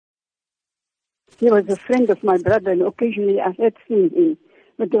He was a friend of my brother, and occasionally I had seen him,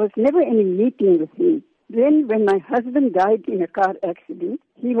 but there was never any meeting with him. Then, when my husband died in a car accident,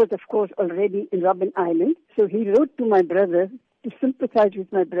 he was, of course, already in Robben Island, so he wrote to my brother to sympathize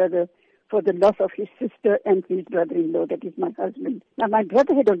with my brother for the loss of his sister and his brother-in-law, that is my husband. Now, my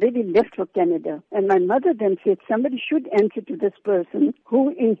brother had already left for Canada, and my mother then said somebody should answer to this person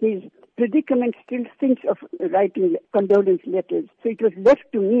who, in his predicament, still thinks of writing condolence letters. So it was left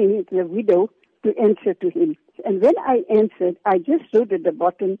to me, the widow, to answer to him. And when I answered, I just wrote at the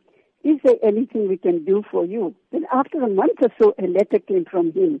bottom, "Is there anything we can do for you?" Then after a month or so, a letter came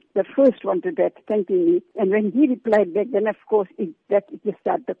from him, the first one to that, thanking me. And when he replied back, then of course, it just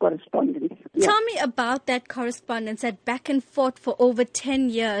started the correspondence. Yeah. Tell me about that correspondence, that back and forth for over 10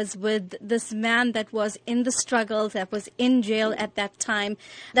 years with this man that was in the struggles, that was in jail at that time,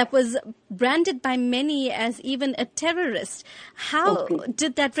 that was branded by many as even a terrorist. How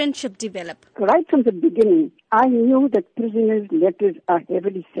did that friendship develop? Right from the beginning, I knew that prisoners' letters are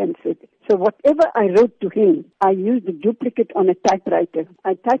heavily censored. So whatever I wrote to him, I used a duplicate on a typewriter.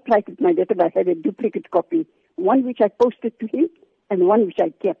 I typewritten my letter, but I had a duplicate copy, one which I posted to him and one which I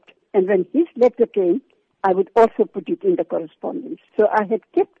kept. And when his letter came, I would also put it in the correspondence. So I had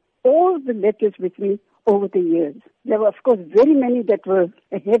kept all the letters with me over the years. There were, of course, very many that were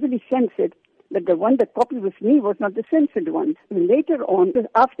heavily censored, but the one that copied with me was not the censored ones. And later on,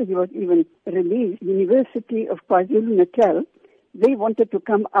 after he was even released, University of KwaZulu-Natal, they wanted to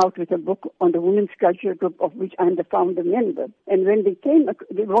come out with a book on the women's culture group, of which I'm the founder member. And when they came,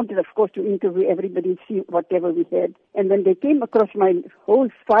 they wanted, of course, to interview everybody, see whatever we had. And when they came across my whole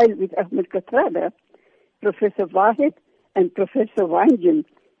file with Ahmed Kathrada, Professor Vahed and Professor Waetjen,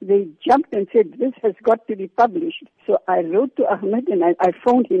 they jumped and said, "This has got to be published." So I wrote to Ahmed and I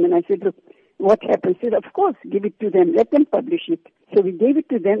phoned him and I said, "Look, what happened?" He said, "Of course, give it to them. Let them publish it." So we gave it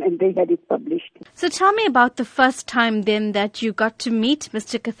to them and they had it published. So tell me about the first time then that you got to meet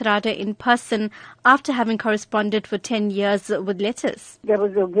Mr. Kathrada in person after having corresponded for 10 years with letters. There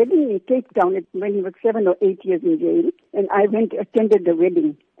was a wedding in Cape Town when he was 7 or 8 years in jail, and I went to attended the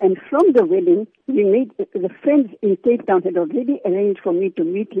wedding. And from the wedding, we made the friends in Cape Town had already arranged for me to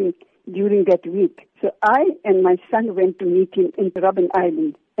meet him during that week. So I and my son went to meet him in Robben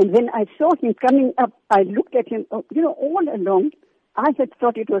Island. And when I saw him coming up, I looked at him, all along. I had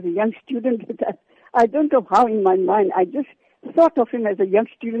thought it was a young student that I don't know how in my mind, I just thought of him as a young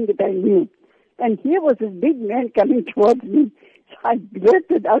student that I knew. And here was this big man coming towards me. So I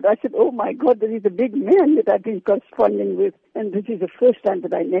blurted out, I said, "Oh my God, there is a big man that I've been corresponding with." And this is the first time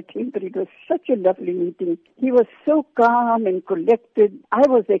that I met him, but it was such a lovely meeting. He was so calm and collected. I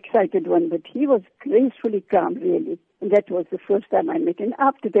was the excited one, but he was gracefully calm, really. And that was the first time I met him.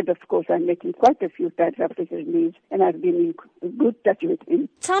 After that, of course, I met him quite a few times after his release, and I've been in good touch with him.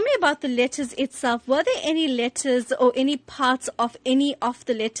 Tell me about the letters itself. Were there any letters or any parts of any of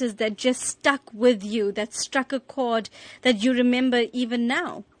the letters that just stuck with you, that struck a chord that you remember even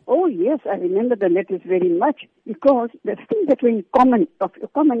now? Oh, yes, I remember the letters very much because the things that were in common, of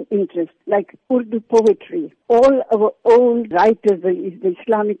common interest, like Urdu poetry, all our old writers, the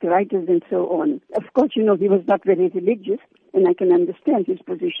Islamic writers and so on. Of course, he was not very religious, and I can understand his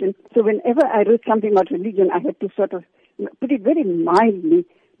position. So whenever I wrote something about religion, I had to sort of put it very mildly,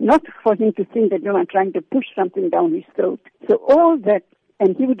 not for him to think that, I'm trying to push something down his throat. So all that,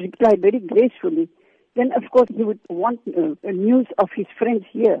 and he would reply very gracefully. Then, of course, he would want news of his friends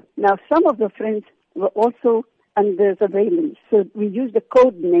here. Now, some of the friends were also under surveillance, so we used a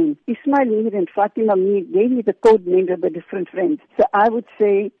code name. Ismail Mir and Fatima Mir gave me the code names of the different friends. So I would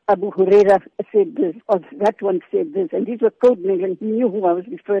say Abu Huraira said this, or that one said this, and these were code names, and he knew who I was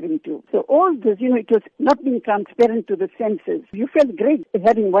referring to. So all this, it was not being transparent to the senses. You felt great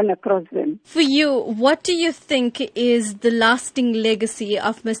having one across them. For you, what do you think is the lasting legacy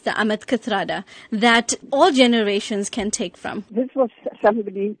of Mr. Ahmed Kathrada that all generations can take from? This was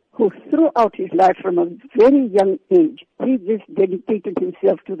somebody who throughout his life from a very young age, he just dedicated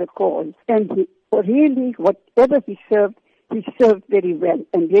himself to the cause. And he really, whatever he served very well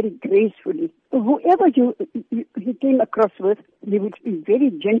and very gracefully. Whoever he came across with, he would be very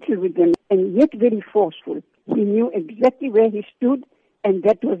gentle with them and yet very forceful. He knew exactly where he stood, and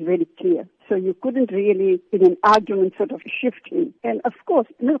that was very clear. So you couldn't really, in an argument, sort of shift him. And of course,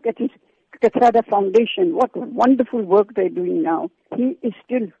 look at his Kathrada Foundation. What wonderful work they're doing now. He is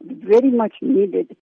still very much needed.